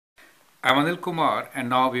I'm Anil Kumar, and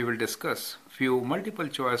now we will discuss few multiple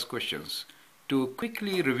choice questions to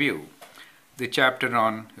quickly review the chapter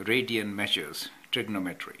on radian measures,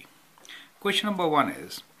 trigonometry. Question number 1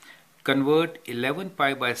 is, convert 11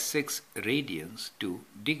 pi by 6 radians to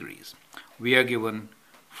degrees. We are given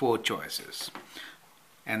 4 choices.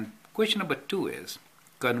 And question number 2 is,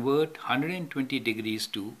 convert 120 degrees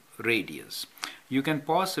to radians. You can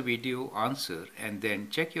pause the video, answer, and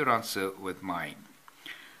then check your answer with mine.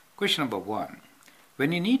 Question number 1.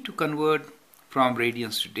 When you need to convert from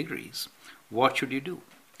radians to degrees, what should you do?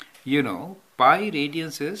 You know, pi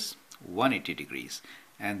radians is 180 degrees,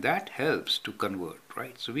 and that helps to convert,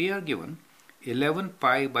 right? So we are given 11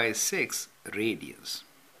 pi by 6 radians.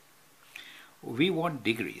 We want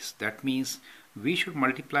degrees. That means we should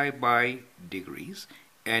multiply by degrees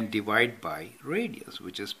and divide by radians,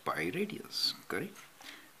 which is pi radians, correct?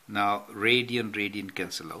 Now radian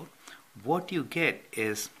cancel out. What you get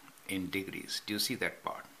is in degrees. Do you see that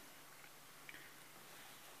part?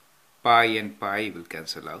 Pi and pi will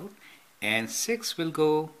cancel out, and 6 will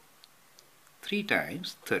go 3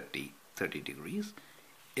 times 30 degrees.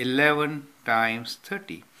 11 times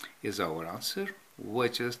 30 is our answer,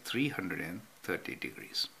 which is 330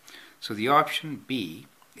 degrees. So the option B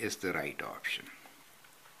is the right option.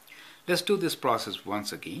 Let's do this process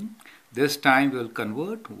once again. This time we'll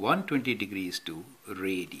convert 120 degrees to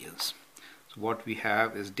radians. So what we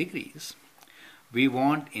have is degrees. We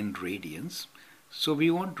want in radians. So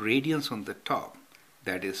we want radians on the top.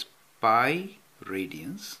 That is pi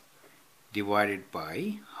radians divided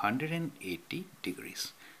by 180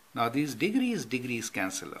 degrees. Now these degrees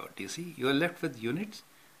cancel out. You see, you are left with units,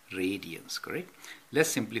 radians, correct? Let's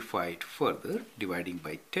simplify it further, dividing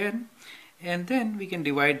by 10. And then we can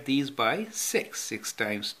divide these by 6. 6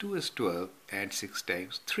 times 2 is 12, and 6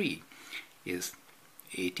 times 3 is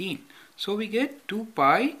 18. So we get 2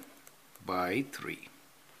 pi by 3,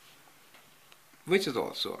 which is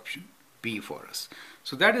also option B for us.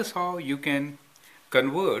 So that is how you can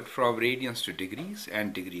convert from radians to degrees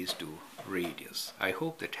and degrees to radians. I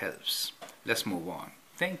hope that helps. Let's move on.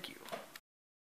 Thank you.